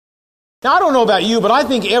Now, I don't know about you, but I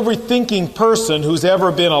think every thinking person who's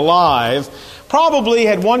ever been alive probably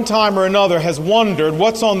at one time or another has wondered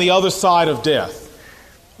what's on the other side of death.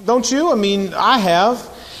 Don't you? I mean, I have.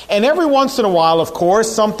 And every once in a while, of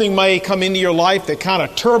course, something may come into your life that kind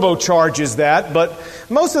of turbocharges that, but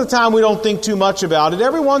most of the time we don't think too much about it.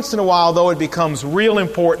 Every once in a while, though, it becomes real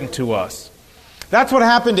important to us. That's what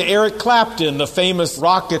happened to Eric Clapton, the famous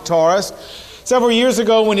rock guitarist. Several years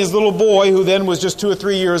ago, when his little boy, who then was just 2 or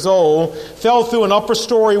 3 years old, fell through an upper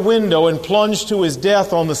story window and plunged to his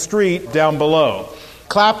death on the street down below.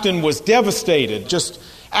 Clapton was devastated, just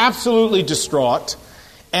absolutely distraught.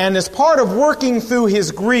 And as part of working through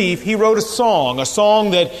his grief, he wrote a song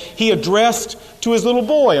that he addressed to his little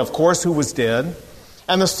boy, of course, who was dead.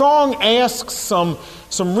 And the song asks some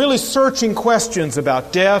really searching questions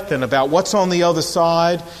about death and about what's on the other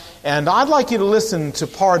side. And I'd like you to listen to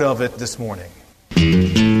part of it this morning.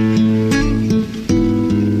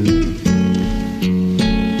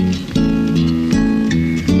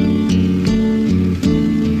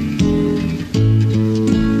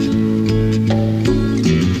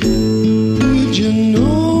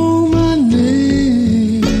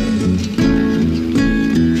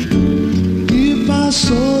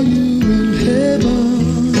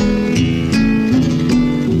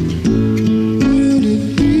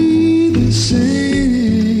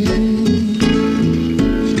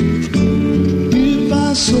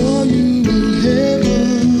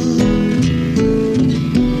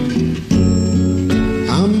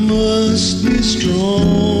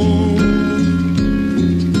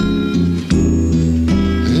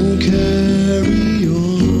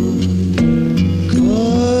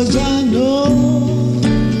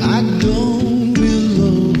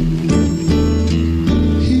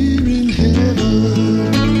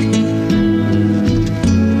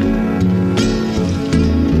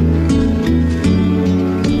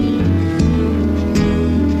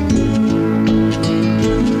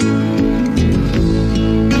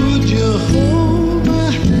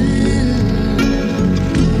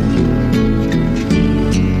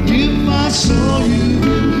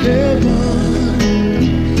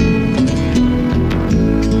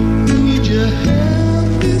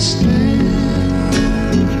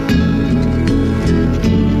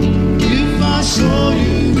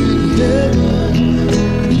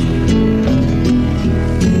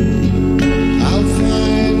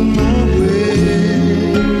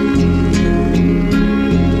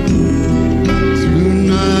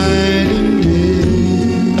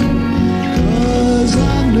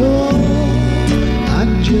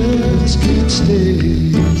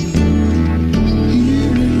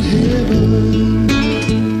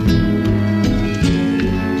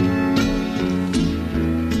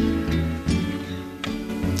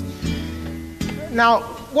 Now,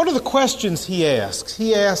 what are the questions he asks?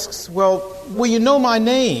 He asks, well, will you know my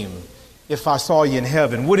name if I saw you in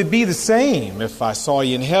heaven? Would it be the same if I saw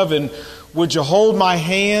you in heaven? Would you hold my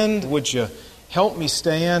hand? Would you help me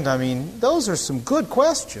stand? I mean, those are some good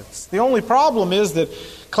questions. The only problem is that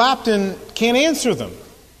Clapton can't answer them.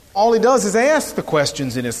 All he does is ask the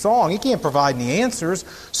questions in his song. He can't provide any answers.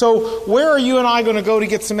 So where are you and I going to go to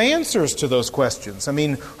get some answers to those questions? I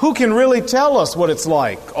mean, who can really tell us what it's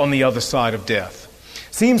like on the other side of death?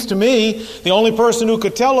 Seems to me the only person who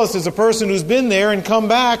could tell us is a person who's been there and come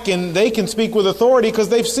back, and they can speak with authority because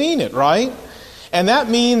they've seen it, right? And that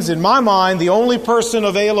means, in my mind, the only person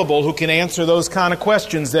available who can answer those kind of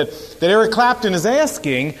questions that Eric Clapton is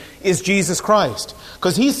asking is Jesus Christ.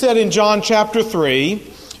 Because he said in John chapter 3,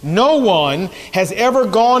 no one has ever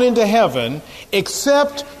gone into heaven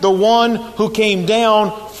except the one who came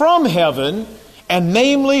down from heaven, and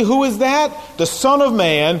namely, who is that? The Son of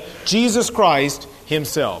Man, Jesus Christ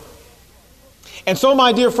Himself. And so,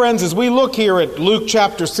 my dear friends, as we look here at Luke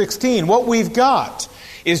chapter 16, what we've got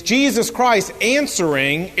is Jesus Christ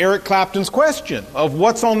answering Eric Clapton's question of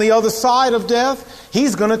what's on the other side of death.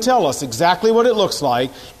 He's going to tell us exactly what it looks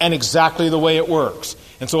like and exactly the way it works.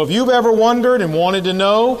 And so if you've ever wondered and wanted to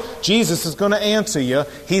know, Jesus is going to answer you.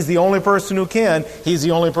 He's the only person who can. He's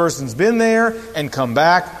the only person who's been there and come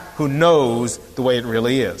back who knows the way it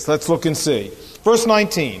really is. Let's look and see. Verse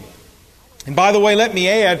 19. And by the way, let me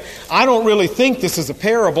add, I don't really think this is a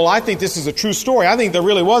parable. I think this is a true story. I think there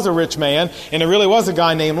really was a rich man and there really was a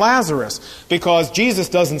guy named Lazarus, because Jesus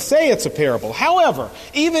doesn't say it's a parable. However,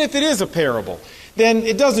 even if it is a parable, then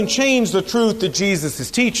it doesn't change the truth that Jesus is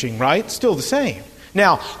teaching, right? It's still the same.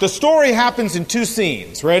 Now, the story happens in two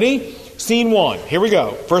scenes. Ready? Scene 1. Here we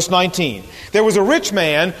go. Verse 19. There was a rich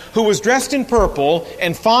man who was dressed in purple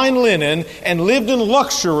and fine linen and lived in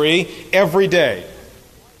luxury every day.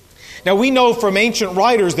 Now we know from ancient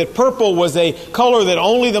writers that purple was a color that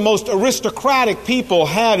only the most aristocratic people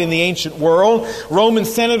had in the ancient world. Roman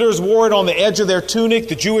senators wore it on the edge of their tunic.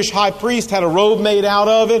 The Jewish high priest had a robe made out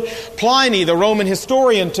of it. Pliny, the Roman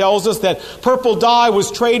historian, tells us that purple dye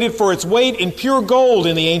was traded for its weight in pure gold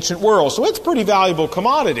in the ancient world. So it's a pretty valuable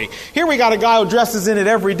commodity. Here we got a guy who dresses in it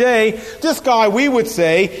every day. This guy, we would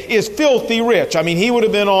say, is filthy rich. I mean, he would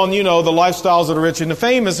have been on, the lifestyles of the rich and the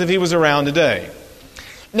famous if he was around today.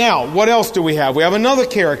 Now, what else do we have? We have another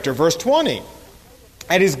character, verse 20.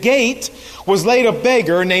 At his gate was laid a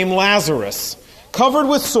beggar named Lazarus, covered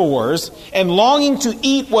with sores, and longing to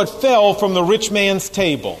eat what fell from the rich man's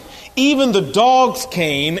table. Even the dogs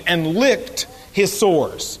came and licked his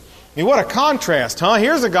sores. I mean, what a contrast, huh?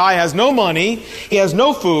 Here's a guy who has no money, he has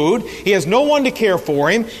no food, he has no one to care for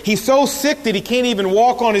him, he's so sick that he can't even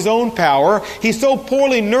walk on his own power, he's so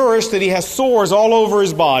poorly nourished that he has sores all over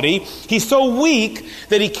his body, he's so weak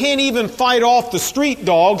that he can't even fight off the street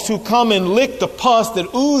dogs who come and lick the pus that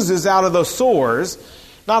oozes out of those sores.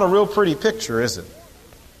 Not a real pretty picture, is it?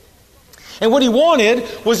 And what he wanted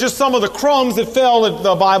was just some of the crumbs that fell,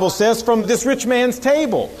 the Bible says, from this rich man's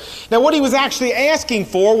table. Now, what he was actually asking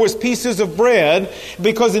for was pieces of bread,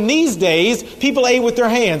 because in these days, people ate with their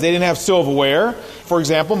hands. They didn't have silverware. For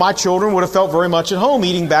example, my children would have felt very much at home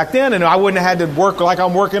eating back then, and I wouldn't have had to work like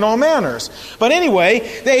I'm working on manners. But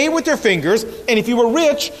anyway, they ate with their fingers, and if you were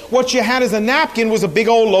rich, what you had as a napkin was a big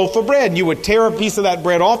old loaf of bread. And you would tear a piece of that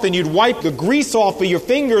bread off, and you'd wipe the grease off of your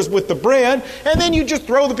fingers with the bread, and then you'd just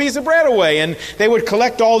throw the piece of bread away. And they would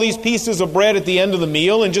collect all these pieces of bread at the end of the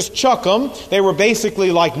meal and just chuck them. They were basically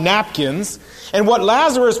like napkins. And what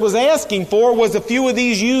Lazarus was asking for was a few of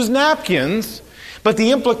these used napkins. But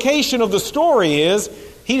the implication of the story is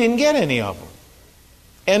he didn't get any of them.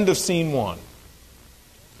 End of scene 1.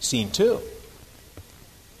 Scene 2.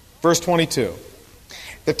 Verse 22.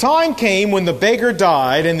 The time came when the beggar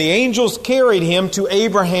died, and the angels carried him to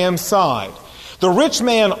Abraham's side. The rich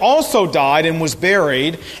man also died and was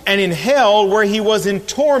buried, and in hell, where he was in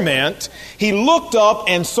torment, he looked up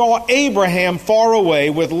and saw Abraham far away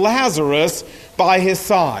with Lazarus by his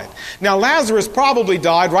side. Now, Lazarus probably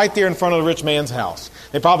died right there in front of the rich man's house.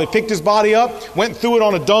 They probably picked his body up, went and threw it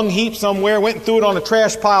on a dung heap somewhere, went and threw it on a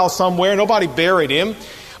trash pile somewhere. Nobody buried him.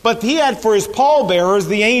 But he had for his pallbearers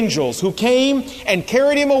the angels, who came and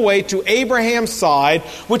carried him away to Abraham's side,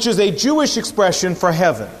 which is a Jewish expression for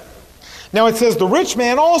heaven. Now it says the rich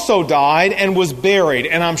man also died and was buried,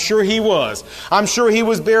 and I'm sure he was. I'm sure he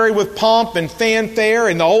was buried with pomp and fanfare,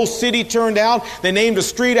 and the whole city turned out. They named a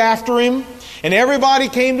street after him, and everybody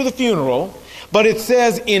came to the funeral. But it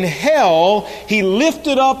says in hell, he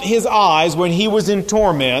lifted up his eyes when he was in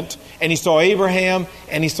torment, and he saw Abraham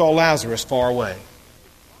and he saw Lazarus far away.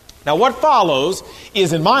 Now what follows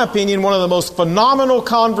is, in my opinion, one of the most phenomenal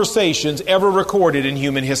conversations ever recorded in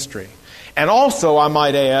human history. And also, I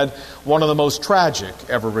might add, one of the most tragic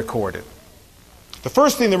ever recorded. The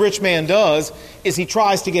first thing the rich man does is he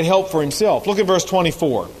tries to get help for himself. Look at verse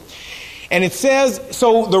 24. And it says,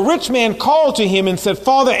 so the rich man called to him and said,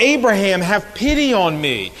 Father Abraham, have pity on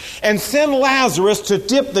me, and send Lazarus to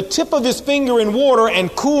dip the tip of his finger in water and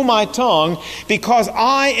cool my tongue, because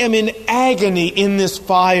I am in agony in this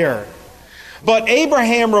fire. But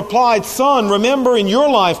Abraham replied, Son, remember in your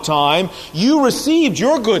lifetime you received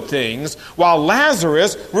your good things, while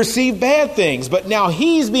Lazarus received bad things. But now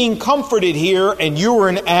he's being comforted here, and you are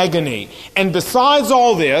in agony. And besides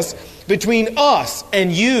all this, between us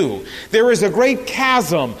and you, there is a great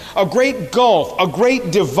chasm, a great gulf, a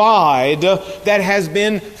great divide that has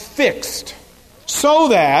been fixed, so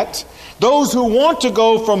that those who want to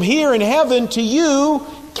go from here in heaven to you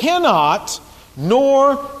cannot,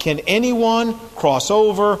 nor can anyone cross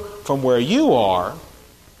over from where you are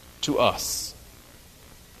to us.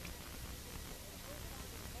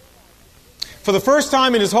 For the first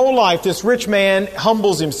time in his whole life, this rich man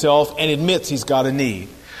humbles himself and admits he's got a need.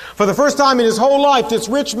 For the first time in his whole life, this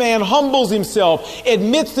rich man humbles himself,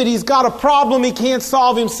 admits that he's got a problem he can't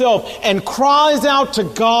solve himself, and cries out to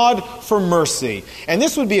God for mercy. And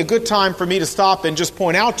this would be a good time for me to stop and just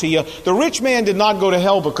point out to you, the rich man did not go to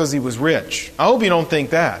hell because he was rich. I hope you don't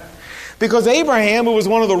think that. Because Abraham, who was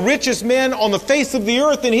one of the richest men on the face of the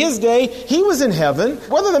earth in his day, he was in heaven.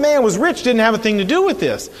 Whether the man was rich didn't have a thing to do with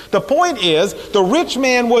this. The point is, the rich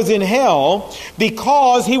man was in hell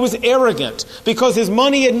because he was arrogant, because his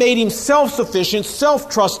money had made him self-sufficient,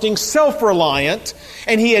 self-trusting, self-reliant,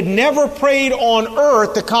 and he had never prayed on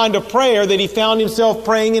earth the kind of prayer that he found himself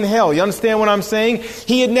praying in hell. You understand what I'm saying?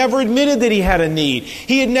 He had never admitted that he had a need.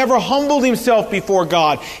 He had never humbled himself before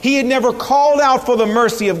God. He had never called out for the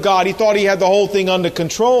mercy of God. He thought thought he had the whole thing under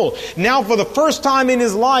control. Now, for the first time in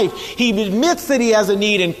his life, he admits that he has a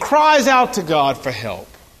need and cries out to God for help.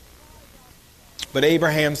 But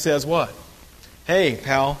Abraham says what? Hey,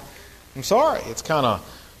 pal, I'm sorry. It's kind of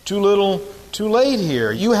too little, too late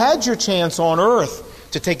here. You had your chance on earth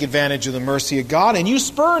to take advantage of the mercy of God, and you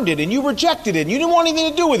spurned it, and you rejected it, and you didn't want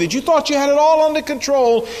anything to do with it. You thought you had it all under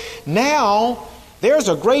control. Now, there's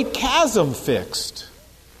a great chasm fixed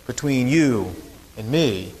between you and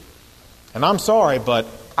me. And I'm sorry, but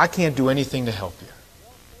I can't do anything to help you.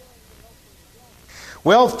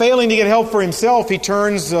 Well, failing to get help for himself, he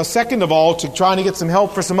turns, second of all, to trying to get some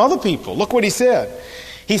help for some other people. Look what he said.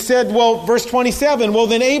 He said, well, verse 27, well,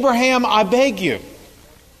 then Abraham, I beg you,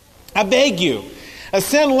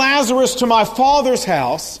 send Lazarus to my father's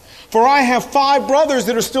house, for I have 5 brothers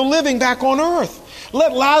that are still living back on earth.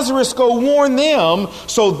 Let Lazarus go warn them,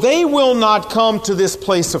 so they will not come to this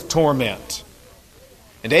place of torment.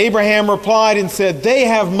 And Abraham replied and said, they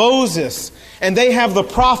have Moses and they have the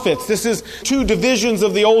prophets. This is 2 divisions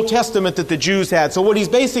of the Old Testament that the Jews had. So what he's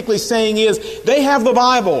basically saying is, they have the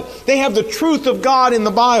Bible. They have the truth of God in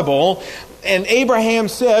the Bible. And Abraham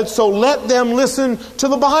said, so let them listen to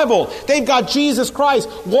the Bible. They've got Jesus Christ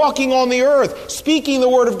walking on the earth, speaking the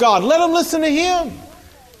word of God. Let them listen to him.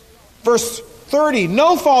 Verse 30,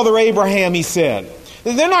 no, Father Abraham, he said.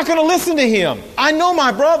 They're not going to listen to him. I know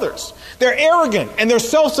my brothers. They're arrogant and they're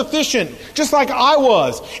self-sufficient, just like I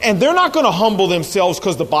was. And they're not going to humble themselves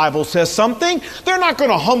because the Bible says something. They're not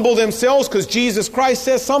going to humble themselves because Jesus Christ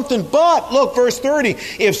says something. But, look, verse 30,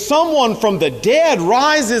 if someone from the dead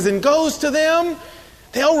rises and goes to them,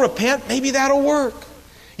 they'll repent. Maybe that'll work.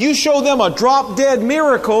 You show them a drop-dead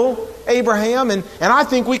miracle, Abraham, and I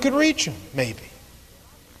think we could reach them, maybe.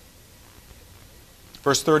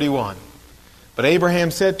 Verse 31, but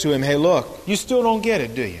Abraham said to him, hey, look, you still don't get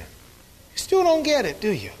it, do you? You still don't get it, do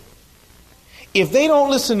you? If they don't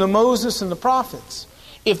listen to Moses and the prophets,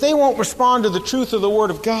 if they won't respond to the truth of the Word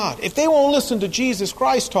of God, if they won't listen to Jesus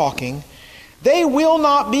Christ talking, they will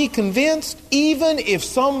not be convinced even if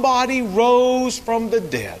somebody rose from the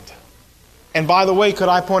dead. And by the way, could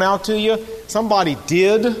I point out to you, somebody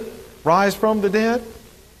did rise from the dead?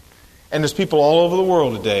 And there's people all over the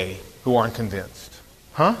world today who aren't convinced.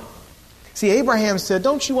 Huh? See, Abraham said,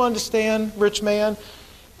 don't you understand, rich man?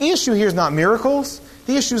 The issue here is not miracles.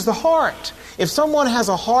 The issue is the heart. If someone has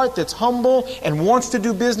a heart that's humble and wants to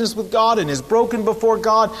do business with God and is broken before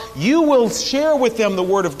God, you will share with them the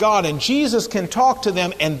Word of God, and Jesus can talk to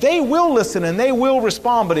them, and they will listen and they will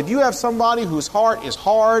respond. But if you have somebody whose heart is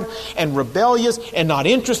hard and rebellious and not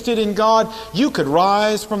interested in God, you could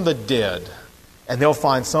rise from the dead, and they'll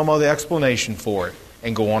find some other explanation for it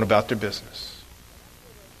and go on about their business.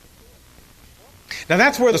 Now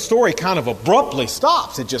that's where the story kind of abruptly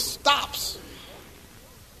stops. It just stops.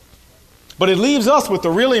 But it leaves us with the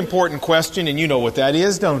really important question, and you know what that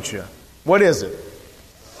is, don't you? What is it?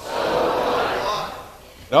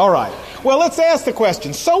 All right. Well, let's ask the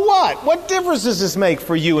question, so what? What difference does this make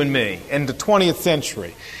for you and me in the 20th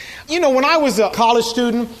century? You know, when I was a college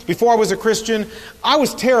student, before I was a Christian, I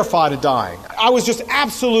was terrified of dying. I was just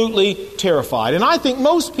absolutely terrified. And I think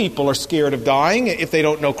most people are scared of dying if they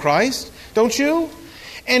don't know Christ. Don't you?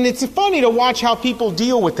 And it's funny to watch how people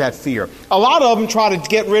deal with that fear. A lot of them try to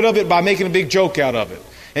get rid of it by making a big joke out of it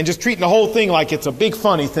and just treating the whole thing like it's a big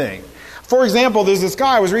funny thing. For example, there's this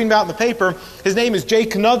guy I was reading about in the paper. His name is Jay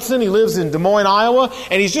Knudsen. He lives in Des Moines, Iowa,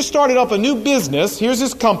 and he's just started up a new business. Here's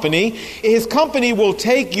his company. His company will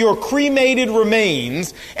take your cremated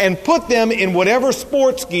remains and put them in whatever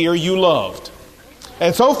sports gear you loved.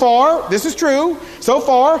 And so far, this is true, so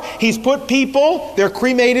far, he's put people, their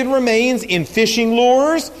cremated remains, in fishing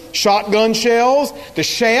lures, shotgun shells, the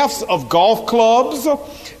shafts of golf clubs,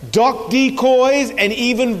 duck decoys, and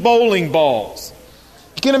even bowling balls.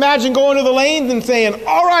 You can imagine going to the lanes and saying,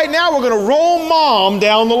 all right, now we're going to roll Mom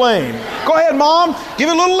down the lane. Go ahead, Mom. Give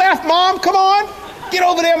it a little left, Mom. Come on. Get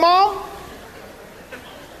over there, Mom.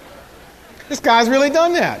 This guy's really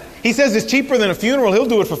done that. He says it's cheaper than a funeral. He'll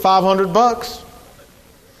do it for $500.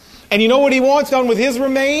 And you know what he wants done with his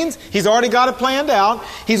remains? He's already got it planned out.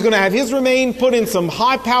 He's going to have his remain put in some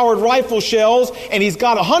high-powered rifle shells, and he's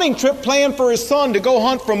got a hunting trip planned for his son to go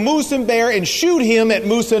hunt for moose and bear and shoot him at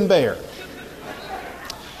moose and bear.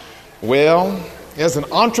 Well, there's an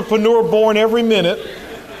entrepreneur born every minute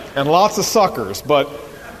and lots of suckers, but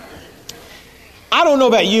I don't know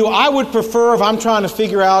about you. I would prefer, if I'm trying to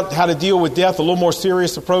figure out how to deal with death, a little more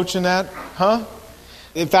serious approach than that. Huh?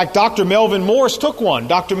 In fact, Dr. Melvin Morse took one.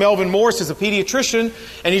 Dr. Melvin Morse is a pediatrician,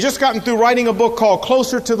 and he's just gotten through writing a book called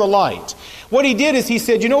Closer to the Light. What he did is he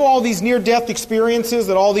said, you know all these near-death experiences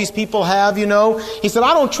that all these people have, you know? He said,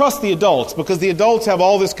 I don't trust the adults because the adults have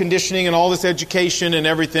all this conditioning and all this education and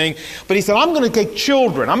everything. But he said, I'm going to take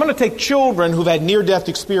children. I'm going to take children who've had near-death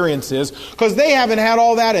experiences because they haven't had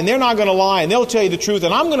all that and they're not going to lie and they'll tell you the truth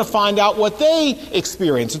and I'm going to find out what they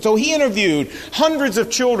experienced. And so he interviewed hundreds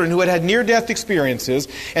of children who had had near-death experiences.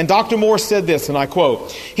 And Dr. Morse said this, and I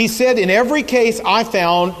quote, he said, in every case I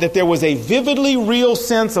found that there was a vividly real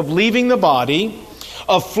sense of leaving the body,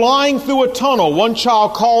 of flying through a tunnel, one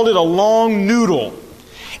child called it a long noodle,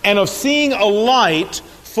 and of seeing a light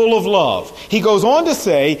full of love. He goes on to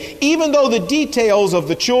say, even though the details of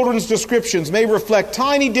the children's descriptions may reflect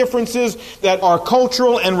tiny differences that are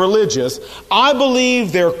cultural and religious, I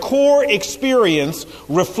believe their core experience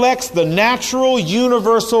reflects the natural,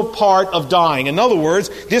 universal part of dying. In other words,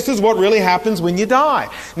 this is what really happens when you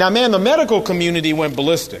die. Now, man, the medical community went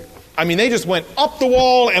ballistic. I mean, they just went up the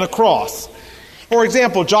wall and across. For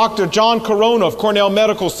example, Dr. John Corona of Cornell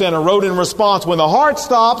Medical Center wrote in response, when the heart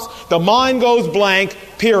stops, the mind goes blank,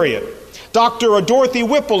 period. Dr. Dorothy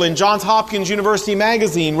Whipple in Johns Hopkins University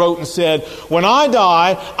Magazine wrote and said, when I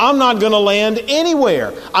die, I'm not going to land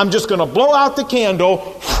anywhere. I'm just going to blow out the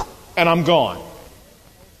candle and I'm gone.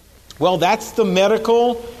 Well, that's the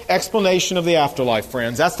medical explanation of the afterlife,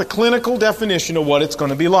 friends. That's the clinical definition of what it's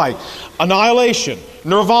going to be like. Annihilation,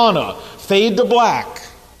 nirvana, fade to black.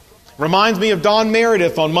 Reminds me of Don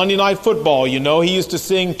Meredith on Monday Night Football. You know, he used to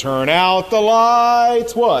sing, turn out the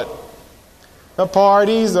lights. What? The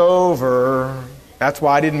party's over. That's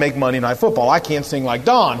why I didn't make Monday Night Football. I can't sing like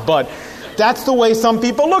Don, but that's the way some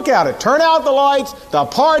people look at it. Turn out the lights. The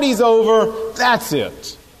party's over. That's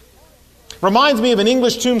it. Reminds me of an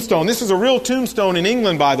English tombstone. This is a real tombstone in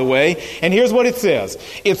England, by the way. And here's what it says.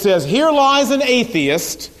 It says, here lies an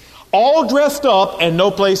atheist, all dressed up and no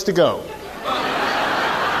place to go.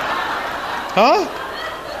 Huh?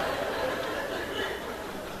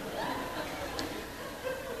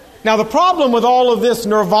 Now, the problem with all of this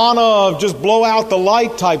nirvana of just blow out the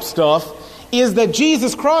light type stuff is that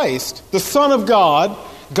Jesus Christ, the Son of God,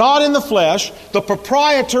 God in the flesh, the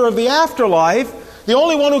proprietor of the afterlife, the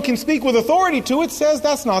only one who can speak with authority to it, says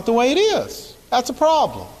that's not the way it is. That's a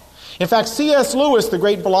problem. In fact, C.S. Lewis, the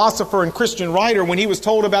great philosopher and Christian writer, when he was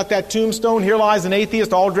told about that tombstone, here lies an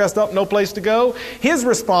atheist all dressed up, no place to go, his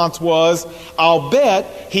response was, I'll bet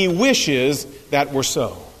he wishes that were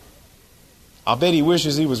so. I'll bet he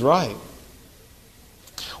wishes he was right.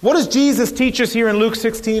 What does Jesus teach us here in Luke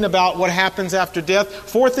 16 about what happens after death?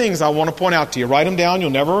 4 things I want to point out to you. Write them down. You'll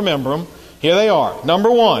never remember them. Here they are. Number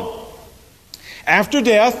 1, after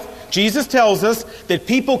death, Jesus tells us that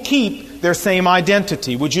people keep their same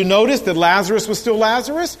identity. Would you notice that Lazarus was still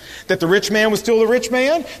Lazarus? That the rich man was still the rich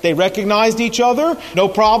man? They recognized each other, no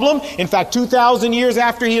problem. In fact, 2,000 years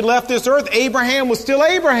after he had left this earth, Abraham was still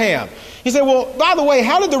Abraham. He said, well, by the way,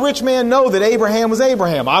 how did the rich man know that Abraham was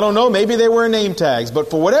Abraham? I don't know. Maybe they were name tags.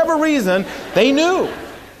 But for whatever reason, they knew.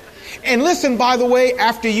 And listen, by the way,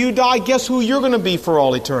 after you die, guess who you're going to be for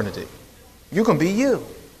all eternity? You're going to be you.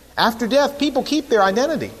 After death, people keep their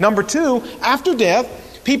identity. Number 2, after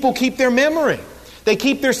death, people keep their memory. They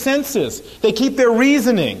keep their senses. They keep their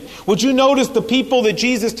reasoning. Would you notice the people that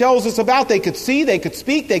Jesus tells us about? They could see, they could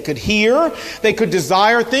speak, they could hear, they could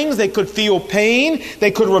desire things, they could feel pain,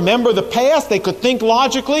 they could remember the past, they could think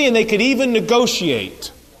logically, and they could even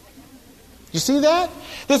negotiate. You see that?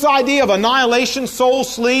 This idea of annihilation, soul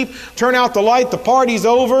sleep, turn out the light, the party's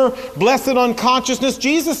over, blessed unconsciousness.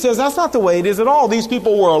 Jesus says that's not the way it is at all. These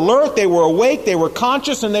people were alert, they were awake, they were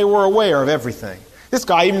conscious, and they were aware of everything. This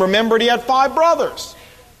guy even remembered he had 5 brothers.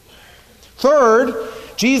 Third,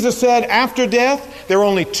 Jesus said after death, there are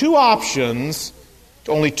only two options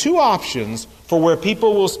for where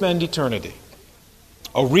people will spend eternity.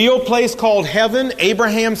 A real place called heaven,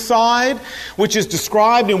 Abraham's side, which is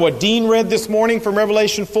described in what Dean read this morning from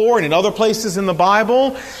Revelation 4 and in other places in the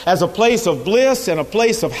Bible as a place of bliss and a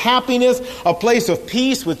place of happiness, a place of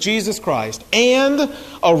peace with Jesus Christ. And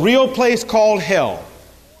a real place called hell,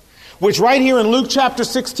 which right here in Luke chapter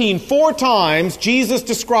 16, 4 times, Jesus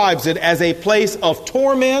describes it as a place of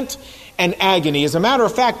torment and agony. As a matter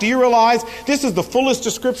of fact, do you realize this is the fullest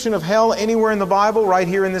description of hell anywhere in the Bible, right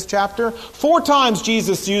here in this chapter? 4 times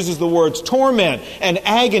Jesus uses the words torment and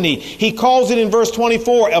agony. He calls it in verse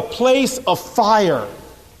 24, a place of fire.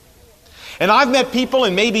 And I've met people,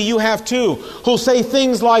 and maybe you have too, who'll say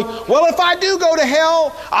things like, well, if I do go to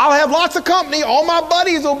hell, I'll have lots of company. All my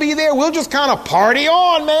buddies will be there. We'll just kind of party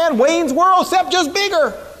on, man. Wayne's World, except just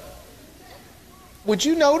bigger. Would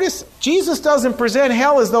you notice? Jesus doesn't present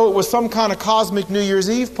hell as though it was some kind of cosmic New Year's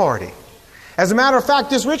Eve party. As a matter of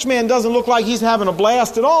fact, this rich man doesn't look like he's having a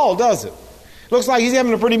blast at all, does it? Looks like he's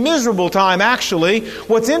having a pretty miserable time, actually.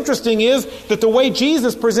 What's interesting is that the way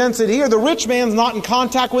Jesus presents it here, the rich man's not in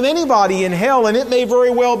contact with anybody in hell, and it may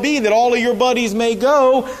very well be that all of your buddies may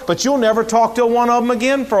go, but you'll never talk to one of them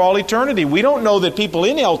again for all eternity. We don't know that people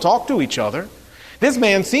in hell talk to each other. This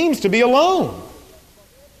man seems to be alone.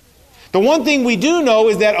 The one thing we do know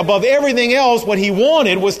is that above everything else, what he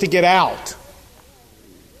wanted was to get out.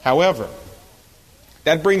 However,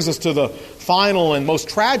 that brings us to the final and most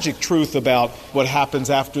tragic truth about what happens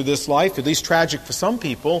after this life, at least tragic for some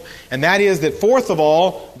people, and that is that, fourth of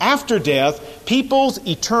all, after death, people's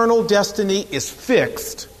eternal destiny is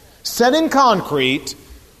fixed, set in concrete,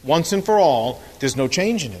 once and for all. There's no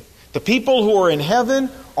change in it. The people who are in heaven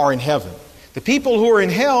are in heaven. The people who are in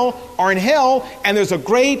hell, and there's a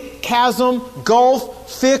great chasm,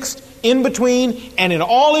 gulf, fixed in between, and in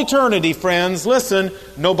all eternity, friends, listen,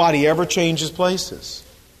 nobody ever changes places.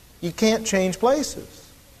 You can't change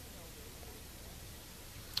places.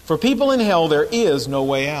 For people in hell, there is no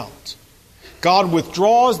way out. God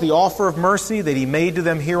withdraws the offer of mercy that He made to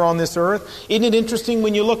them here on this earth. Isn't it interesting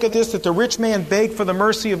when you look at this that the rich man begged for the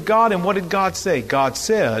mercy of God, and what did God say? God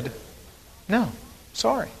said, no,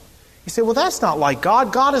 sorry. You say, well, that's not like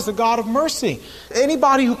God. God is the God of mercy.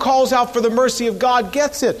 Anybody who calls out for the mercy of God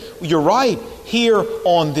gets it. You're right, here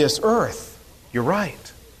on this earth. You're right.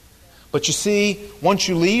 But you see, once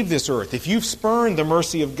you leave this earth, if you've spurned the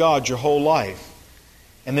mercy of God your whole life,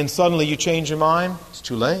 and then suddenly you change your mind, it's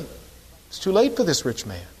too late. It's too late for this rich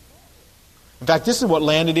man. In fact, this is what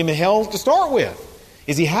landed him in hell to start with,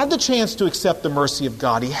 is he had the chance to accept the mercy of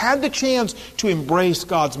God. He had the chance to embrace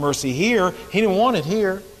God's mercy here. He didn't want it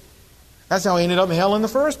here. That's how he ended up in hell in the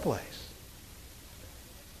first place.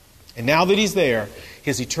 And now that he's there,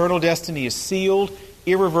 his eternal destiny is sealed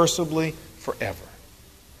irreversibly forever.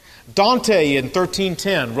 Dante in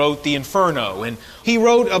 1310 wrote the Inferno, and he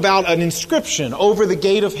wrote about an inscription over the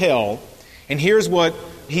gate of hell, and here's what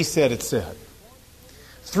he said it said.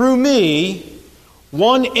 Through me,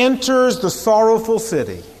 one enters the sorrowful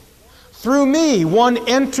city. Through me, one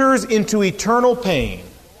enters into eternal pain.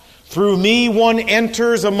 Through me, one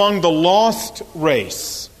enters among the lost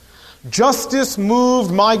race. Justice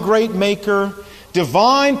moved my great Maker.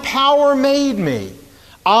 Divine power made me.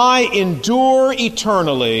 I endure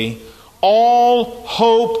eternally. All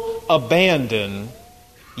hope abandon,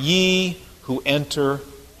 ye who enter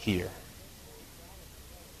here.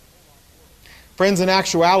 Friends, in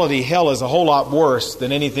actuality, hell is a whole lot worse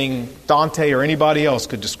than anything Dante or anybody else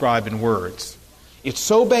could describe in words. It's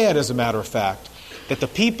so bad, as a matter of fact, that the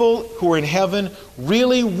people who are in heaven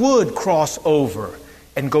really would cross over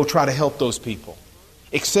and go try to help those people.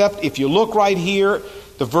 Except if you look right here,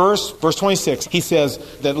 the verse 26, he says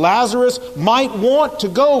that Lazarus might want to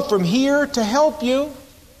go from here to help you,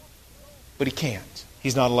 but he can't.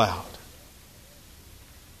 He's not allowed.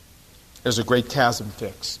 There's a great chasm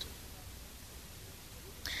fixed.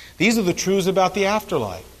 These are the truths about the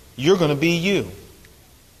afterlife. You're going to be you.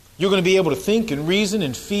 You're going to be able to think and reason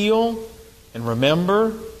and feel and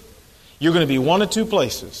remember. You're going to be one of two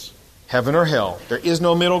places, heaven or hell. There is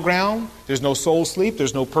no middle ground. There's no soul sleep.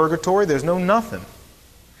 There's no purgatory. There's no nothing.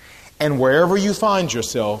 And wherever you find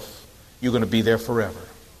yourself, you're going to be there forever.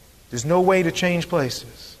 There's no way to change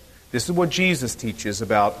places. This is what Jesus teaches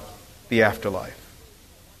about the afterlife.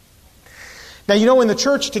 Now, you know, in the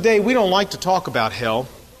church today, we don't like to talk about hell.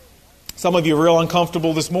 Some of you are real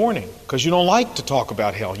uncomfortable this morning because you don't like to talk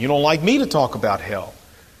about hell. You don't like me to talk about hell.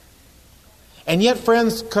 And yet,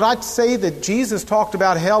 friends, could I say that Jesus talked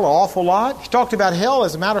about hell an awful lot? He talked about hell,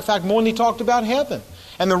 as a matter of fact, more than he talked about heaven.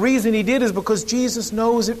 And the reason he did is because Jesus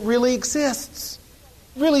knows it really exists.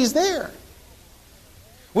 It really is there.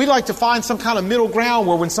 We'd like to find some kind of middle ground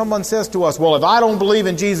where when someone says to us, well, if I don't believe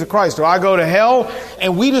in Jesus Christ, do I go to hell?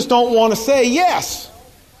 And we just don't want to say yes.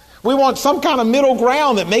 We want some kind of middle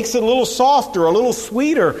ground that makes it a little softer, a little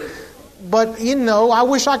sweeter. But, you know, I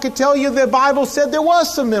wish I could tell you the Bible said there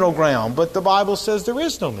was some middle ground, but the Bible says there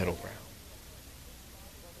is no middle ground.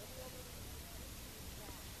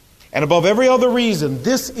 And above every other reason,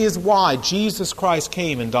 this is why Jesus Christ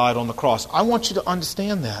came and died on the cross. I want you to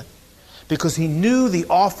understand that. Because he knew the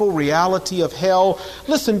awful reality of hell.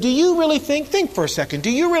 Listen, do you really think for a second, do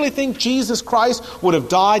you really think Jesus Christ would have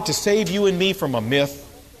died to save you and me from a myth?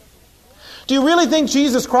 Do you really think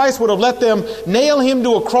Jesus Christ would have let them nail him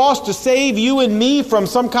to a cross to save you and me from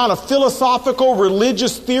some kind of philosophical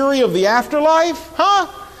religious theory of the afterlife? Huh?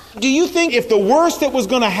 Do you think if the worst that was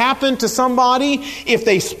going to happen to somebody, if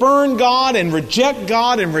they spurn God and reject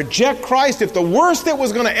Christ, if the worst that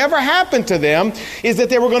was going to ever happen to them is that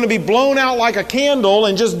they were going to be blown out like a candle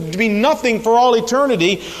and just be nothing for all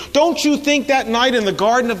eternity, don't you think that night in the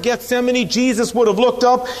Garden of Gethsemane, Jesus would have looked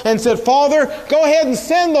up and said, Father, go ahead and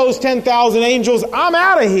send those 10,000 angels. I'm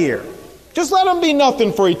out of here. Just let them be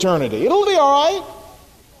nothing for eternity. It'll be all right.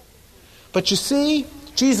 But you see,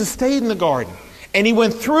 Jesus stayed in the garden. And he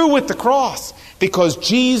went through with the cross because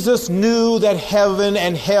Jesus knew that heaven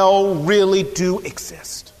and hell really do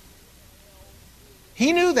exist.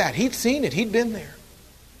 He knew that. He'd seen it. He'd been there.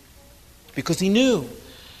 Because he knew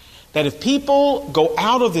that if people go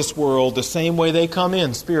out of this world the same way they come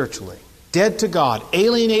in spiritually, dead to God,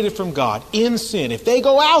 alienated from God, in sin, if they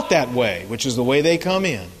go out that way, which is the way they come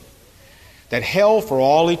in, that hell for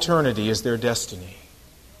all eternity is their destiny,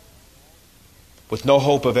 with no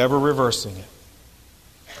hope of ever reversing it.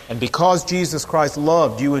 And because Jesus Christ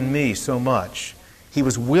loved you and me so much, he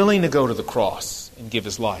was willing to go to the cross and give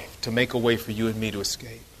his life to make a way for you and me to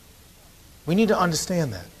escape. We need to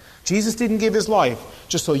understand that. Jesus didn't give his life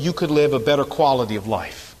just so you could live a better quality of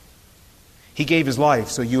life. He gave his life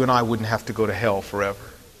so you and I wouldn't have to go to hell forever.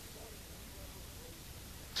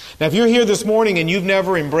 Now, if you're here this morning and you've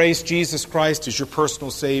never embraced Jesus Christ as your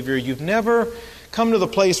personal Savior, you've never come to the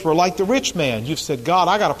place where, like the rich man, you've said, God,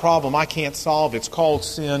 I got a problem I can't solve. It's called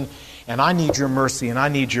sin, and I need your mercy, and I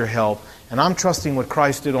need your help. And I'm trusting what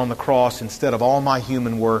Christ did on the cross instead of all my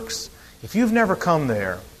human works. If you've never come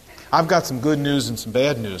there, I've got some good news and some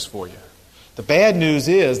bad news for you. The bad news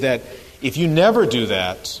is that if you never do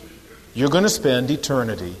that, you're going to spend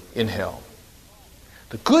eternity in hell.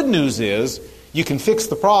 The good news is you can fix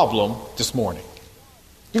the problem this morning.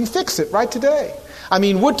 You can fix it right today. I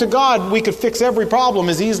mean, would to God we could fix every problem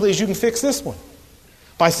as easily as you can fix this one.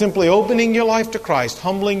 By simply opening your life to Christ,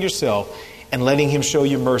 humbling yourself, and letting him show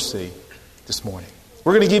you mercy this morning.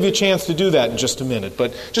 We're going to give you a chance to do that in just a minute.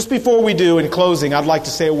 But just before we do, in closing, I'd like to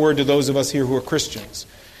say a word to those of us here who are Christians.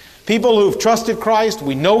 People who've trusted Christ,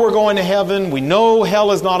 we know we're going to heaven. We know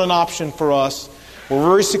hell is not an option for us. We're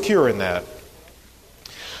very secure in that.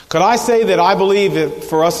 Could I say that I believe that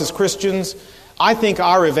for us as Christians, I think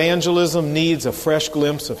our evangelism needs a fresh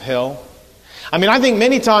glimpse of hell. I mean, I think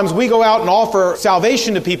many times we go out and offer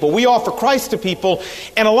salvation to people. We offer Christ to people.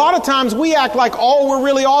 And a lot of times we act like all we're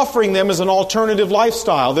really offering them is an alternative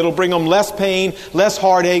lifestyle that'll bring them less pain, less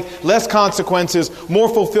heartache, less consequences, more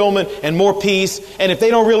fulfillment, and more peace. And if they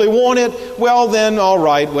don't really want it, well then, all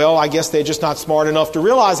right, well, I guess they're just not smart enough to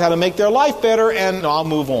realize how to make their life better, and I'll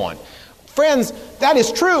move on. Friends, that is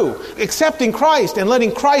true. Accepting Christ and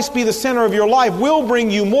letting Christ be the center of your life will bring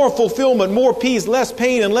you more fulfillment, more peace, less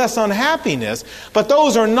pain, and less unhappiness. But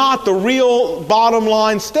those are not the real bottom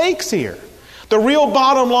line stakes here. The real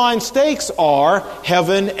bottom line stakes are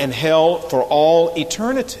heaven and hell for all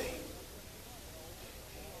eternity.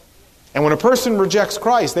 And when a person rejects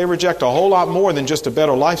Christ, they reject a whole lot more than just a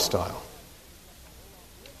better lifestyle.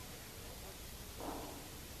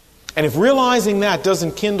 And if realizing that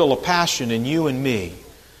doesn't kindle a passion in you and me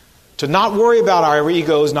to not worry about our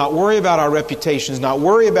egos, not worry about our reputations, not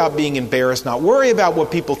worry about being embarrassed, not worry about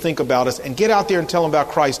what people think about us, and get out there and tell them about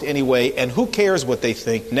Christ anyway, and who cares what they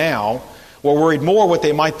think now? We're worried more what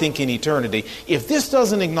they might think in eternity. If this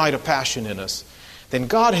doesn't ignite a passion in us, then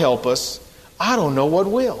God help us, I don't know what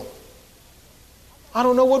will. I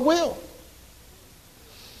don't know what will.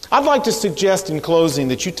 I'd like to suggest in closing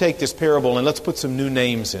that you take this parable and let's put some new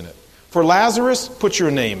names in it. For Lazarus, put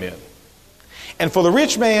your name in. And for the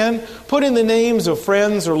rich man, put in the names of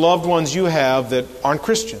friends or loved ones you have that aren't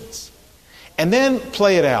Christians. And then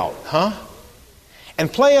play it out,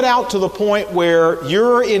 And play it out to the point where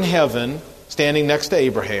you're in heaven, standing next to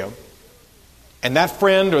Abraham, and that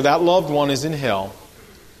friend or that loved one is in hell,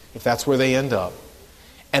 if that's where they end up.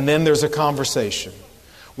 And then there's a conversation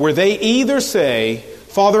where they either say,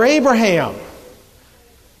 Father Abraham,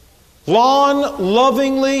 Lon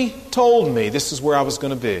lovingly told me this is where I was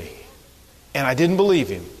going to be. And I didn't believe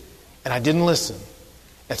him. And I didn't listen.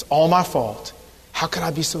 It's all my fault. How could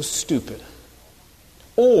I be so stupid?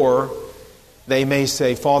 Or they may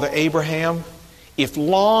say, Father Abraham, if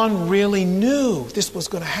Lon really knew this was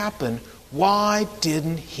going to happen, why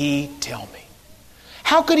didn't he tell me?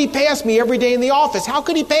 How could he pass me every day in the office? How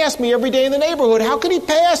could he pass me every day in the neighborhood? How could he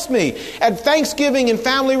pass me at Thanksgiving and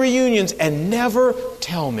family reunions and never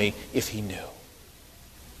tell me if he knew?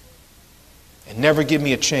 And never give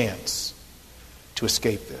me a chance to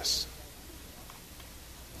escape this.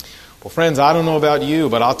 Well, friends, I don't know about you,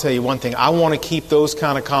 but I'll tell you one thing. I want to keep those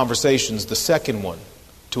kind of conversations, the second one,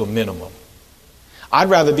 to a minimum. I'd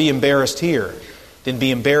rather be embarrassed here than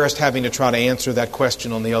be embarrassed having to try to answer that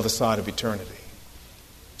question on the other side of eternity.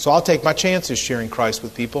 So I'll take my chances sharing Christ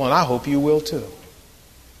with people, and I hope you will too.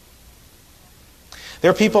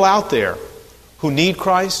 There are people out there who need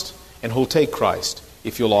Christ and who'll take Christ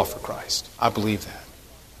if you'll offer Christ. I believe that.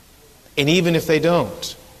 And even if they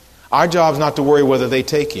don't, our job's not to worry whether they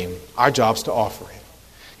take Him. Our job's to offer Him.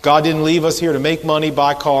 God didn't leave us here to make money,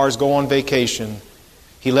 buy cars, go on vacation.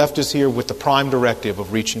 He left us here with the prime directive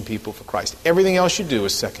of reaching people for Christ. Everything else you do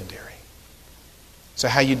is secondary. So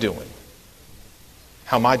how you doing?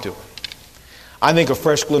 How am I doing? I think a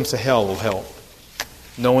fresh glimpse of hell will help.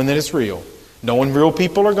 Knowing that it's real. Knowing real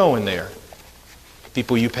people are going there.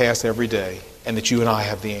 People you pass every day. And that you and I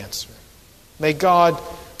have the answer. May God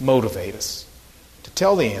motivate us to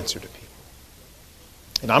tell the answer to people.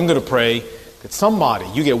 And I'm going to pray that somebody,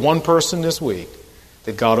 you get one person this week,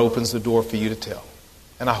 that God opens the door for you to tell.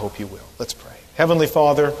 And I hope you will. Let's pray. Heavenly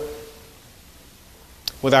Father,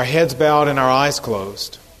 with our heads bowed and our eyes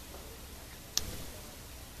closed,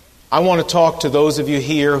 I want to talk to those of you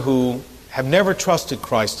here who have never trusted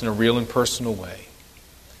Christ in a real and personal way.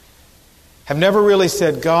 Have never really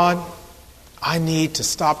said, God, I need to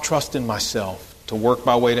stop trusting myself to work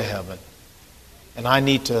my way to heaven. And I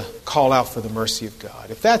need to call out for the mercy of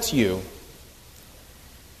God. If that's you,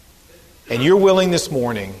 and you're willing this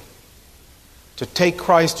morning to take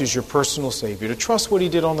Christ as your personal Savior, to trust what He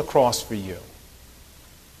did on the cross for you,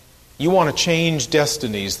 you want to change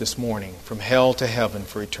destinies this morning from hell to heaven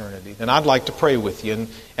for eternity, then I'd like to pray with you.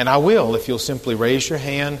 And I will if you'll simply raise your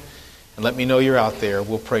hand and let me know you're out there.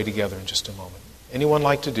 We'll pray together in just a moment. Anyone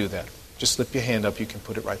like to do that? Just slip your hand up. You can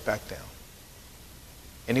put it right back down.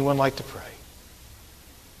 Anyone like to pray?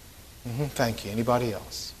 Thank you. Anybody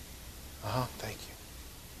else? Thank you.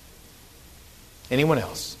 Anyone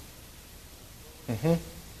else?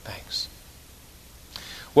 Thanks.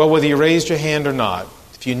 Well, whether you raised your hand or not,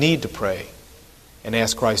 if you need to pray and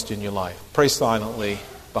ask Christ in your life, pray silently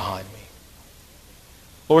behind me.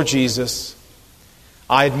 Lord Jesus,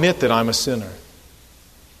 I admit that I'm a sinner.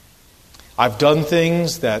 I've done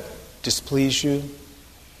things that displease you.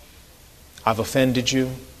 I've offended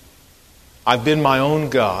you. I've been my own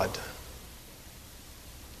God.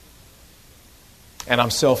 And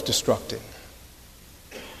I'm self-destructing,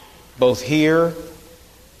 both here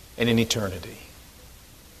and in eternity.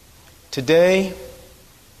 Today,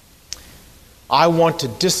 I want to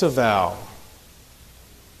disavow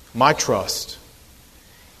my trust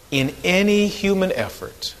in any human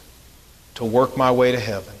effort to work my way to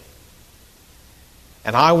heaven.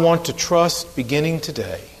 And I want to trust, beginning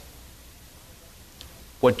today,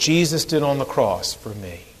 what Jesus did on the cross for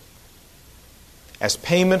me as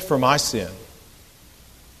payment for my sin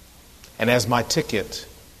and as my ticket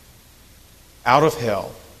out of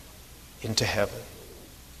hell into heaven.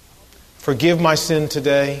 Forgive my sin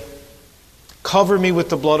today. Cover me with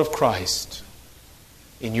the blood of Christ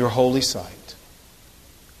in your holy sight.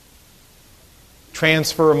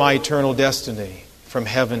 Transfer my eternal destiny from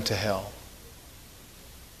heaven to hell.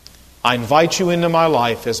 I invite you into my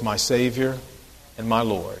life as my Savior and my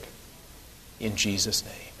Lord, in Jesus'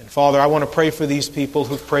 name. And Father, I want to pray for these people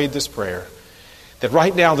who've prayed this prayer, that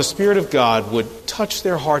right now the Spirit of God would touch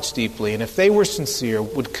their hearts deeply, and if they were sincere,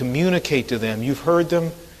 would communicate to them you've heard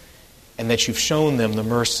them and that you've shown them the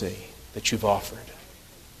mercy that you've offered.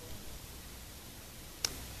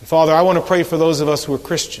 And Father, I want to pray for those of us who are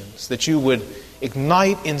Christians, that you would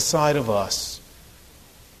ignite inside of us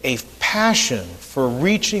a passion for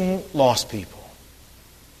reaching lost people.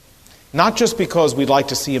 Not just because we'd like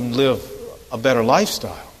to see them live a better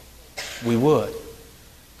lifestyle. We would.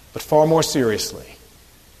 But far more seriously,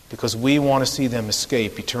 because we want to see them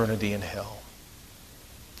escape eternity in hell.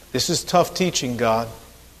 This is tough teaching, God.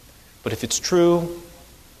 But if it's true,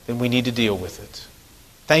 then we need to deal with it.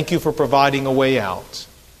 Thank you for providing a way out.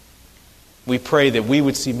 We pray that we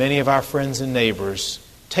would see many of our friends and neighbors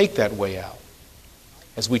take that way out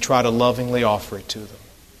as we try to lovingly offer it to them.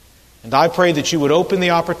 And I pray that you would open the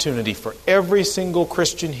opportunity for every single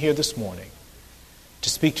Christian here this morning to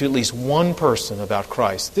speak to at least one person about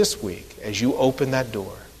Christ this week as you open that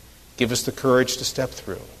door. Give us the courage to step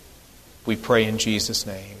through. We pray in Jesus'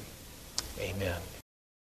 name. Amen.